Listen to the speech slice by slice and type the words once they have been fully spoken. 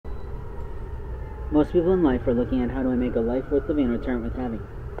Most people in life are looking at how do I make a life worth living and retirement worth having.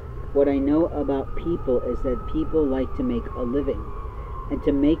 What I know about people is that people like to make a living. And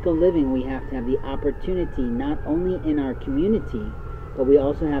to make a living, we have to have the opportunity not only in our community, but we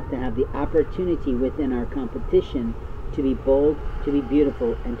also have to have the opportunity within our competition to be bold, to be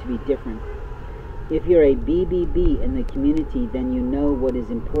beautiful, and to be different. If you're a BBB in the community, then you know what is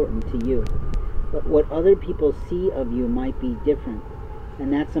important to you. But what other people see of you might be different,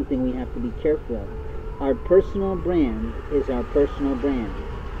 and that's something we have to be careful of. Our personal brand is our personal brand.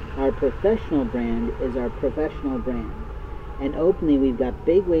 Our professional brand is our professional brand. And openly, we've got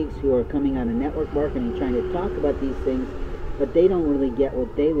bigwigs who are coming out of network marketing trying to talk about these things, but they don't really get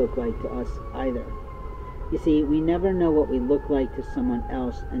what they look like to us either. You see, we never know what we look like to someone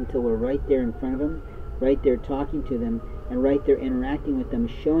else until we're right there in front of them, right there talking to them, and right there interacting with them,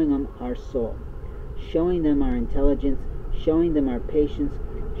 showing them our soul, showing them our intelligence, showing them our patience,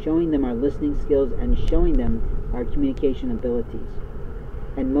 showing them our listening skills, and showing them our communication abilities.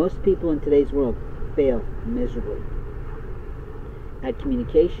 And most people in today's world fail miserably at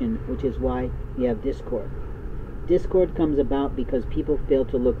communication, which is why we have discord. Discord comes about because people fail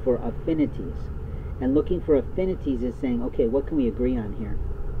to look for affinities. And looking for affinities is saying, okay, what can we agree on here?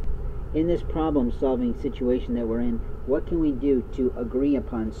 In this problem-solving situation that we're in, what can we do to agree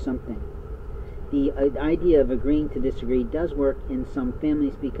upon something? The idea of agreeing to disagree does work in some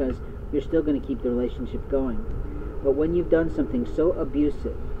families because you're still going to keep the relationship going. But when you've done something so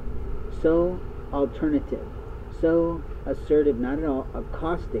abusive, so alternative, so assertive, not at all,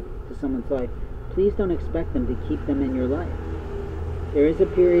 caustic to someone's life, please don't expect them to keep them in your life. There is a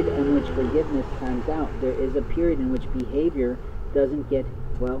period in which forgiveness times out. There is a period in which behavior doesn't get,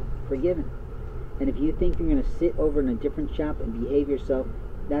 well, forgiven. And if you think you're going to sit over in a different shop and behave yourself,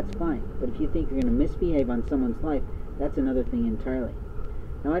 that's fine. But if you think you're going to misbehave on someone's life, that's another thing entirely.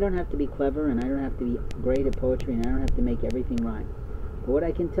 Now, I don't have to be clever, and I don't have to be great at poetry, and I don't have to make everything rhyme. But what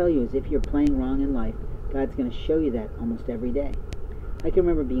I can tell you is if you're playing wrong in life, God's going to show you that almost every day. I can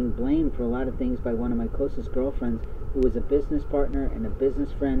remember being blamed for a lot of things by one of my closest girlfriends who was a business partner and a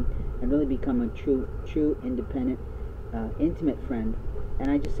business friend and really become a true, independent, intimate friend.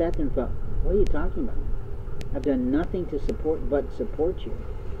 And I just sat there and thought, what are you talking about? I've done nothing to support you.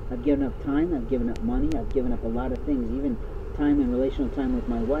 I've given up time, I've given up money, I've given up a lot of things, even time and relational time with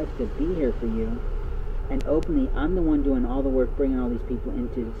my wife to be here for you. And openly, I'm the one doing all the work, bringing all these people in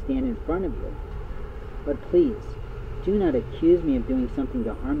to stand in front of you. But please, do not accuse me of doing something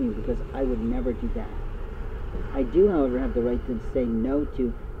to harm you, because I would never do that. I do, however, have the right to say no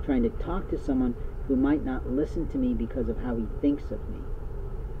to trying to talk to someone who might not listen to me because of how he thinks of me.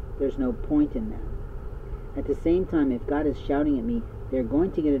 There's no point in that. At the same time, if God is shouting at me, they're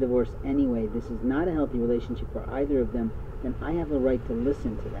going to get a divorce anyway, this is not a healthy relationship for either of them, then I have a right to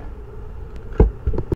listen to that.